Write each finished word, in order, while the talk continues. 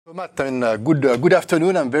So Matt, good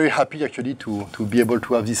afternoon. I'm very happy actually to be able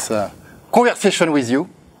to have this conversation with you.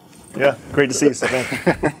 Yeah, great to see you,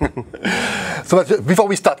 Stephane. So Matt, before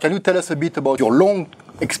we start, can you tell us a bit about your long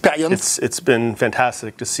experience? It's been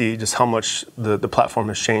fantastic to see just how much the platform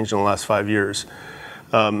has changed in the last 5 years.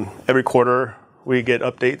 Every quarter we get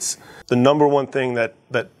updates. The number one thing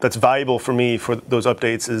that's valuable for me for those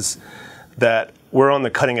updates is that we're on the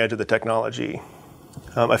cutting edge of the technology.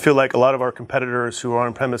 I feel like a lot of our competitors who are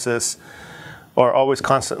on premises are always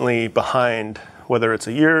constantly behind, whether it's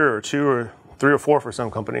a year or 2 or 3 or 4 for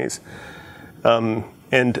some companies.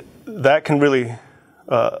 And that can really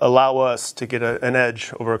allow us to get an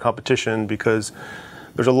edge over a competition because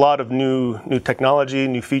there's a lot of new technology,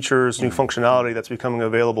 new features, new functionality that's becoming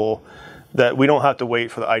available that we don't have to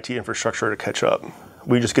wait for the IT infrastructure to catch up.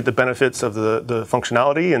 We just get the benefits of the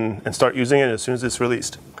functionality and start using it as soon as it's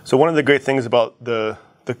released. So one of the great things about the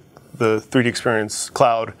 3D Experience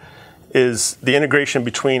Cloud is the integration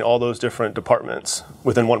between all those different departments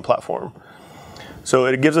within one platform. So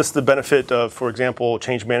it gives us the benefit of, for example,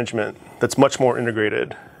 change management that's much more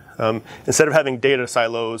integrated. Instead of having data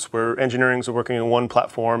silos where engineering is working in one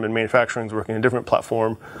platform and manufacturing is working in a different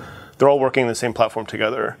platform, they're all working in the same platform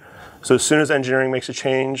together. So as soon as engineering makes a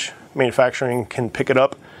change, manufacturing can pick it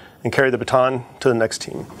up and carry the baton to the next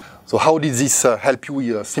team. So how did this help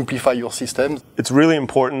you simplify your systems? It's really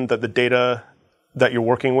important that the data that you're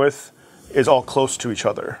working with is all close to each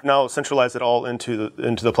other. Now centralize it all into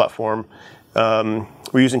the platform.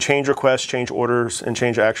 We're using change requests, change orders, and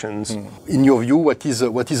change actions. In your view, what is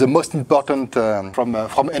the most important from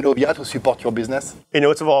Enovia to support your business?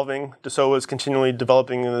 It's evolving. Dassault is continually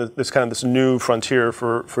developing this new frontier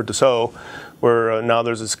for Dassault, where now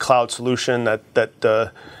there's this cloud solution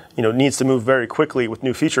that needs to move very quickly with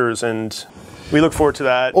new features, and we look forward to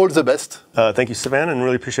that. All the best. Thank you, Stephane, and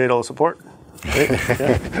really appreciate all the support.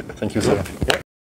 Thank you, sir. Yeah.